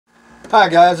Hi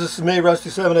guys, this is me,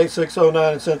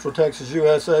 Rusty78609 in Central Texas,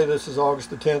 USA. This is August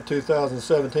the 10th,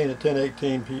 2017 at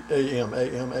 10:18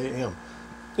 a.m.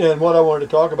 And what I wanted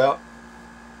to talk about,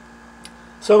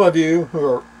 some of you who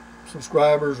are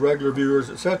subscribers, regular viewers,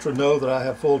 etc. know that I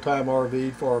have full-time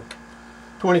RV for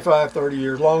 25, 30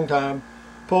 years, long time.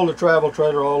 Pulled a travel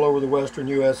trailer all over the western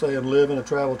USA and live in a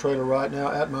travel trailer right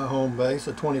now at my home base,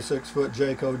 a 26-foot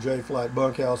Jayco J-Flight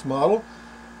bunkhouse model.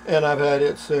 And I've had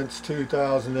it since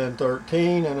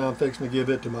 2013, and I'm fixing to give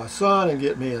it to my son and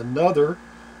get me another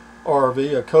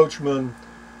RV, a Coachman.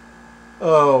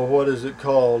 Oh, what is it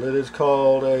called? It is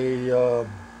called a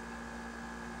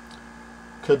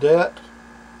Cadet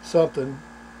something,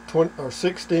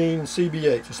 16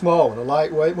 CBH, a small one, a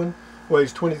lightweight one,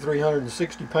 weighs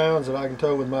 2,360 pounds, and I can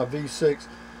tow with my V6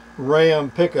 Ram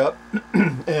pickup.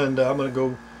 And I'm not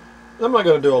going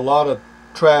to do a lot of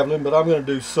traveling, but I'm going to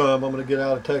do some. I'm going to get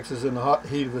out of Texas in the hot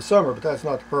heat of the summer, but that's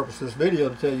not the purpose of this video,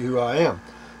 to tell you who I am.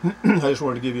 I just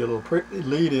wanted to give you a little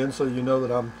lead in so you know that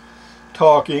I'm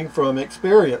talking from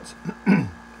experience. One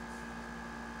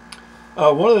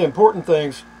of the important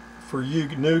things for you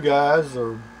new guys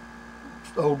or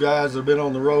old guys that have been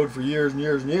on the road for years and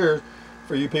years and years,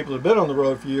 for you people that have been on the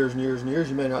road for years and years and years,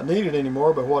 you may not need it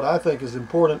anymore, but what I think is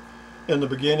important in the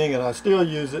beginning, and I still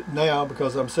use it now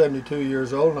because I'm 72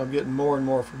 years old and I'm getting more and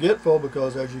more forgetful,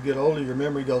 because as you get older your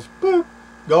memory goes boop,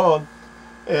 gone,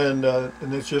 and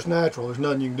it's just natural. There's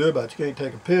nothing you can do about it. You can't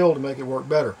take a pill to make it work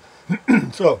better.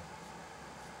 So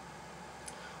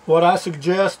what I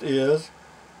suggest is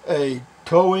a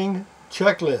towing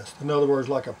checklist. In other words,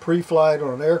 like a pre-flight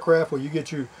on an aircraft, where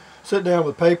you sit down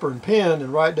with paper and pen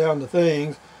and write down the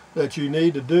things that you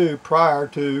need to do prior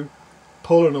to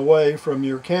pulling away from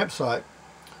your campsite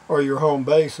or your home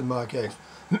base in my case.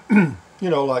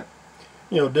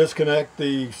 Disconnect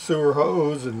the sewer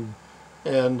hose and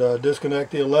disconnect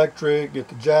the electric, get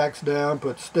the jacks down,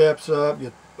 put steps up,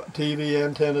 get TV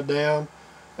antenna down.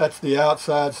 That's the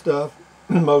outside stuff,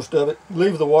 most of it.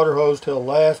 Leave the water hose till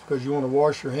last, because you want to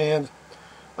wash your hands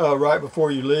right before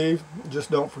you leave.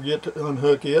 Just don't forget to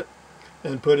unhook it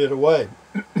and put it away.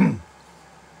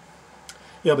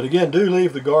 Yeah, but again, do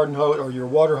leave the garden hose or your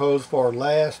water hose for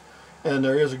last, and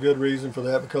there is a good reason for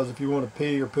that, because if you want to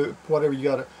pee or poop, whatever you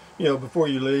got to, before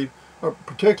you leave, or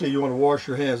particularly you want to wash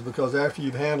your hands, because after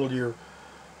you've handled your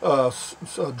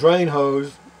drain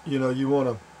hose, you want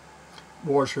to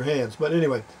wash your hands. But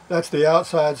anyway, that's the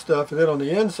outside stuff. And then on the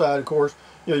inside, of course,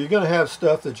 you're going to have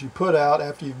stuff that you put out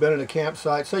after you've been in a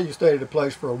campsite. Say you stayed at a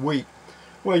place for a week.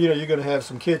 Well, you're going to have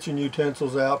some kitchen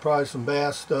utensils out, probably some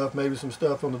bath stuff, maybe some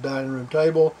stuff on the dining room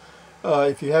table.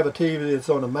 If you have a TV that's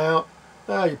on a mount,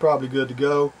 you're probably good to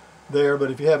go there.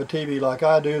 But if you have a TV like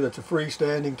I do that's a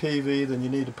freestanding TV, then you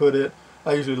need to put it,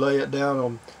 I usually lay it down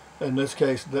on, in this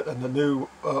case, in the new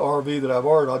RV that I've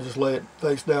ordered, I'll just lay it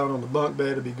face down on the bunk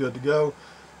bed to be good to go.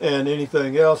 And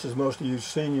anything else, as most of you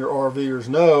senior RVers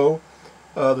know,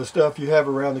 the stuff you have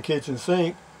around the kitchen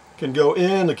sink can go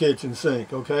in the kitchen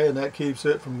sink, okay, and that keeps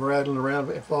it from rattling around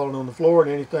and falling on the floor.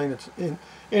 And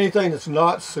anything that's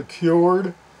not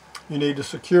secured, you need to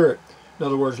secure it. In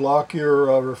other words, lock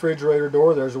your refrigerator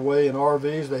door. There's a way in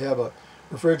RVs, they have a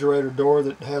refrigerator door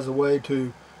that has a way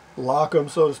to lock them,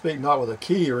 so to speak, not with a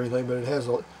key or anything, but it has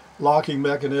a locking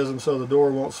mechanism so the door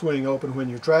won't swing open when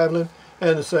you're traveling.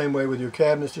 And the same way with your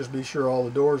cabinets, just be sure all the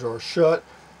doors are shut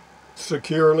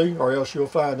securely, or else you'll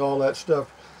find all that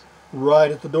stuff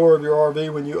right at the door of your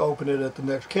RV when you open it at the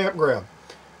next campground.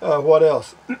 What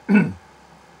else? Of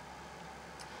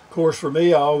course, for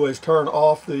me, I always turn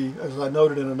off as I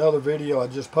noted in another video I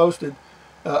just posted,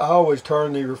 I always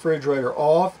turn the refrigerator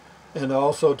off, and I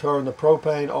also turn the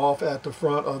propane off at the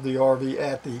front of the RV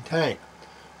at the tank.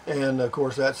 And of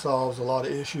course that solves a lot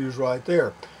of issues right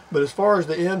there. But as far as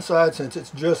the inside, since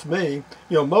it's just me,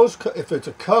 if it's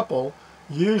a couple,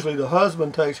 usually the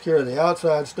husband takes care of the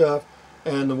outside stuff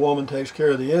and the woman takes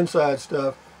care of the inside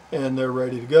stuff, and they're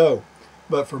ready to go.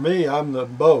 But for me, I'm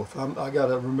both. I got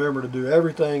to remember to do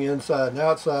everything inside and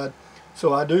outside.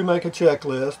 So I do make a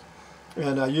checklist,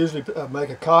 and I usually make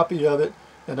a copy of it,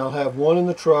 and I'll have one in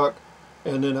the truck,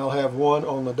 and then I'll have one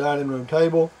on the dining room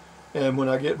table. And when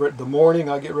I get the morning,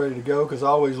 I get ready to go, because I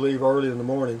always leave early in the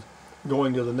mornings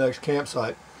going to the next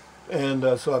campsite.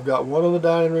 And so I've got one on the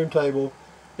dining room table,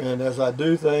 and as I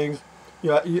do things,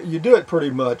 you do it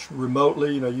pretty much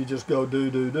remotely. You just go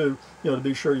do, to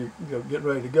be sure you're getting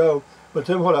ready to go. But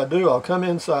then what I do, I'll come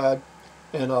inside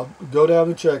and I'll go down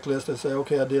the checklist and say,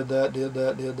 okay, I did that, did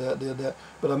that, did that, did that.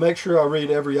 But I make sure I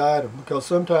read every item, because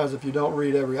sometimes if you don't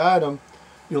read every item,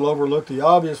 you'll overlook the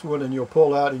obvious one, and you'll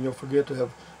pull out and you'll forget to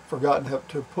have forgotten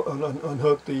to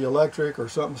unhook the electric or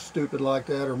something stupid like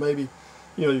that, or maybe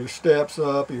your steps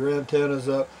up, your antennas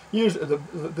up. Usually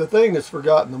the thing that's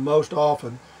forgotten the most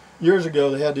often, years ago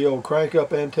they had the old crank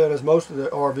up antennas. Most of the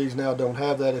RVs now don't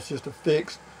have that. It's just a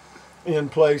fixed in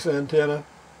place antenna.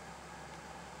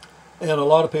 And a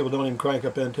lot of people don't even crank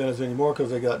up antennas anymore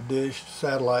because they got dish,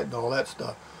 satellite, and all that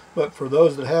stuff. But for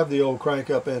those that have the old crank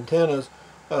up antennas,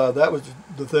 that was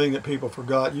the thing that people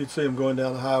forgot. You'd see them going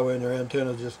down the highway and their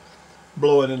antennas just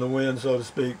blowing in the wind, so to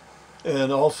speak.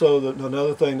 And also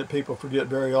another thing that people forget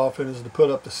very often is to put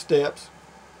up the steps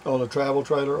on a travel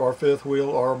trailer or fifth wheel,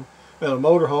 or in a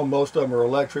motorhome. Most of them are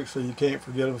electric, so you can't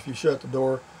forget them. If you shut the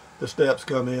door, the steps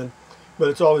come in. But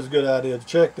it's always a good idea to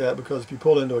check that, because if you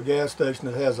pull into a gas station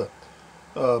that has a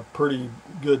pretty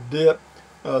good dip,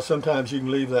 sometimes you can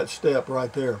leave that step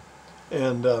right there.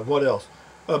 And what else?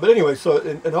 But anyway, so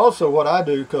and also what I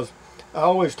do, because I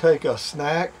always take a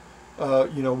snack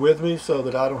with me, so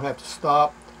that I don't have to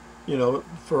stop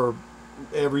for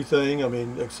everything. I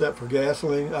mean, except for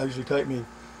gasoline. I usually take me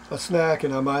a snack,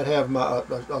 and I might have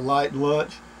a light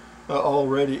lunch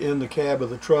already in the cab of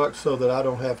the truck, so that I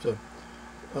don't have to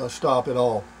stop at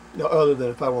all, other than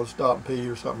if I want to stop and pee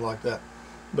or something like that.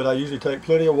 But I usually take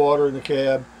plenty of water in the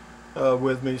cab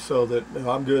with me, so that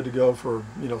I'm good to go for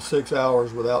 6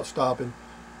 hours without stopping,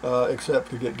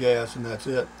 except to get gas, and that's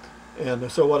it. And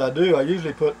so what I do, I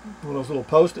usually put one of those little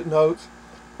post-it notes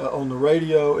on the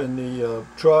radio in the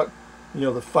truck,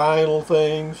 the final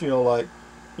things, like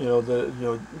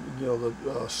the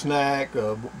snack,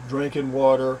 drinking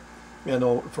water, and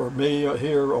for me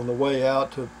here on the way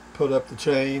out, to put up the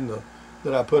chain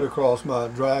that I put across my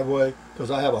driveway, because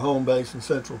I have a home base in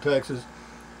Central Texas.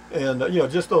 And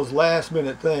just those last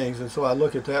minute things. And so I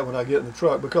look at that when I get in the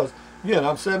truck, because again,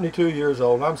 I'm 72 years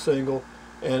old, I'm single,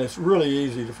 and it's really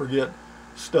easy to forget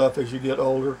stuff as you get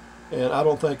older. And I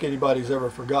don't think anybody's ever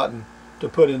forgotten to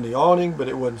put in the awning, but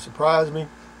it wouldn't surprise me.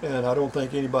 And I don't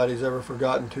think anybody's ever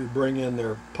forgotten to bring in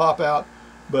their pop out,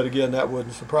 but again, that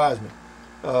wouldn't surprise me,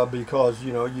 because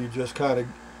you just kind of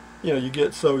you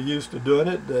get so used to doing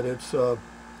it that it's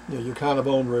you're kind of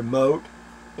on remote.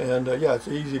 And yeah, it's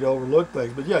easy to overlook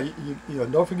things. But yeah,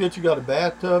 don't forget you got a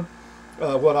bathtub.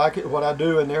 What I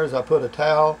do in there is I put a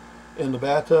towel in the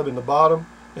bathtub in the bottom,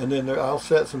 and then I'll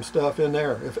set some stuff in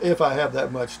there if I have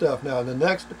that much stuff. Now, the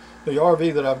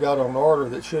RV that I've got on order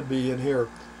that should be in here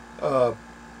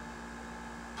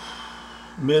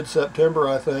mid-September,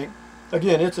 I think.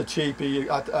 Again, it's a cheapie.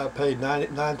 I paid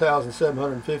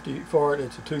 $9,750 for it.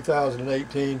 It's a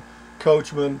 2018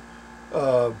 Coachman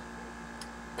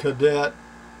Cadet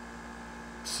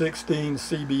 16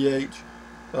 CBH.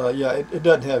 Yeah, it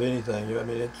doesn't have anything. I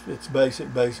mean, it's basic,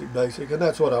 and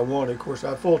that's what I wanted. Of course, I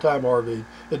have full-time RV.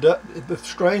 The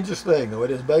strangest thing, though,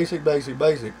 it is basic,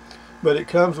 but it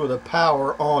comes with a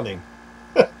power awning.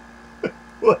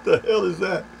 What the hell is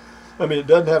that? I mean, it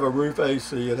doesn't have a roof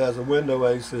AC. It has a window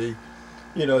AC.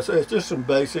 So it's just some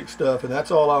basic stuff, and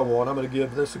that's all I want. I'm going to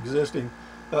give this existing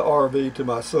RV to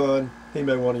my son. He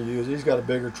may want to use it. He's got a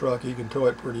bigger truck. He can tow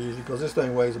it pretty easy, because this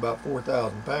thing weighs about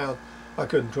 4,000 pounds. I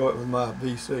couldn't tow it with my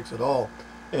V6 at all.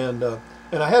 And I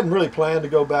hadn't really planned to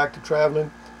go back to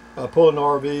traveling, pulling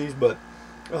RVs, but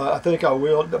I think I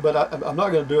will. But I'm not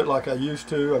going to do it like I used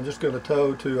to. I'm just going to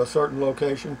tow to a certain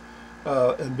location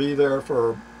and be there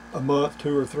for a month,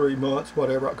 2 or 3 months,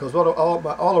 whatever. Because all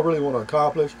I really want to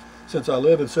accomplish, since I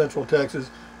live in Central Texas,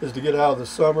 is to get out of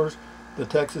the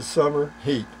Texas summer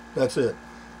heat. That's it.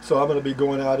 So I'm going to be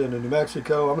going out into New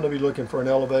Mexico. I'm going to be looking for an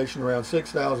elevation around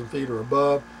 6,000 feet or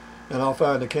above, and I'll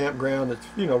find a campground that's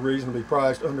reasonably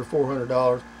priced, under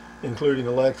 $400, including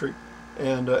electric,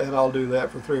 and I'll do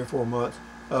that for 3 or 4 months,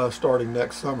 starting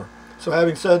next summer. So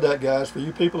having said that, guys, for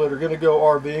you people that are going to go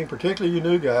RVing, particularly you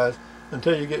new guys,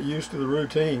 until you get used to the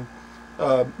routine,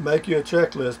 make you a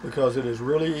checklist, because it is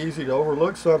really easy to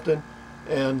overlook something,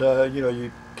 and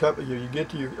you get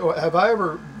to your. Have I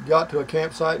ever got to a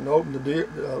campsite and opened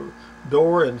the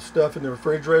door and stuff in the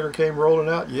refrigerator came rolling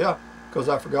out? Yeah, because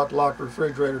I forgot to lock the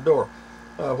refrigerator door.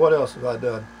 What else have I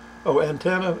done? Oh,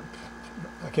 antenna.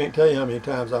 I can't tell you how many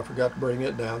times I forgot to bring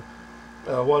it down.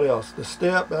 What else? The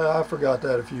step. I forgot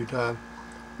that a few times.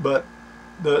 But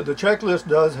the checklist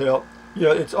does help.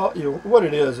 It's all. What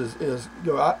it is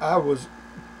I was,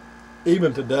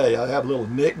 even today, I have little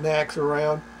knickknacks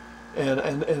around, and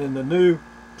in the new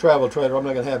travel trailer, I'm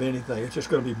not going to have anything. It's just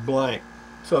going to be blank.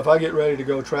 So if I get ready to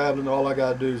go traveling, all I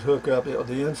got to do is hook up.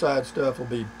 The inside stuff will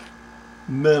be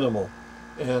minimal,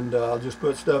 and I'll just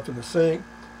put stuff in the sink.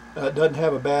 It doesn't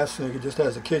have a bath sink. It just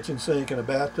has a kitchen sink and a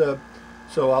bathtub.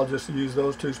 So I'll just use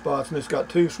those 2 spots, and it's got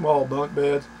 2 small bunk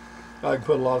beds. I can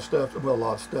put a lot of stuff, well, a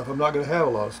lot of stuff. I'm not going to have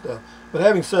a lot of stuff. But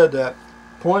having said that,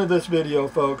 point of this video,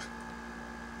 folks,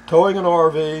 towing an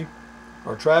RV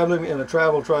or traveling in a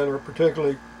travel trailer,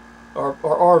 particularly, or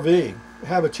RVing,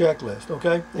 have a checklist,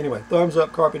 okay? Anyway, thumbs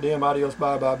up, carpe diem, adios,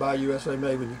 bye, bye, bye, USA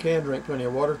made when you can. Drink plenty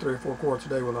of water. 3 or 4 quarts a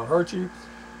day will not hurt you.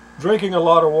 Drinking a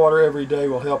lot of water every day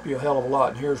will help you a hell of a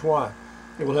lot, and here's why.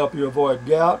 It will help you avoid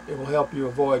gout. It will help you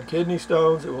avoid kidney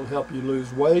stones. It will help you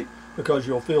lose weight because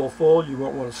you'll feel full. You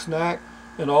won't want to snack.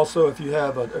 And also, if you're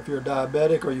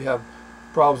diabetic or you have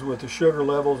problems with the sugar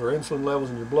levels or insulin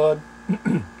levels in your blood,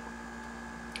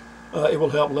 it will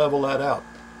help level that out.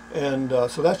 And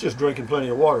so that's just drinking plenty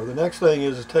of water. The next thing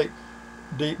is take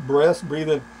deep breaths. Breathe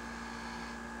in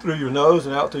through your nose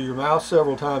and out through your mouth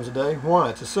several times a day.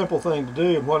 Why? It's a simple thing to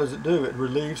do. And what does it do? It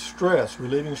relieves stress.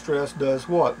 Relieving stress does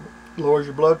what? Lowers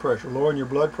your blood pressure. Lowering your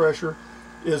blood pressure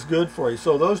is good for you.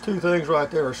 So those two things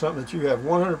right there are something that you have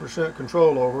 100%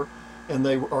 control over, and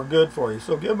they are good for you.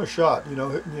 So give them a shot. You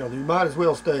might as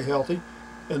well stay healthy,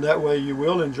 and that way you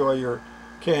will enjoy your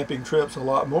camping trips a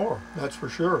lot more. That's for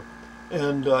sure.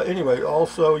 And anyway,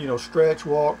 also, stretch,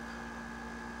 walk,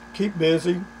 keep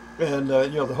busy, and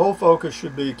the whole focus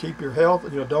should be keep your health.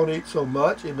 Don't eat so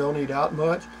much and don't eat out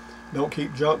much. Don't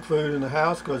keep junk food in the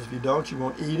house, because if you don't, you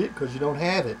won't eat it because you don't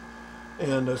have it.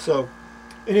 And so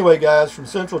anyway, guys, from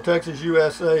Central Texas,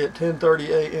 USA at 10:30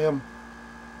 a.m.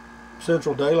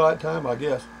 Central Daylight Time, I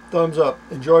guess. Thumbs up.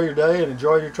 Enjoy your day and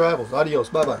enjoy your travels. Adios.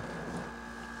 Bye-bye.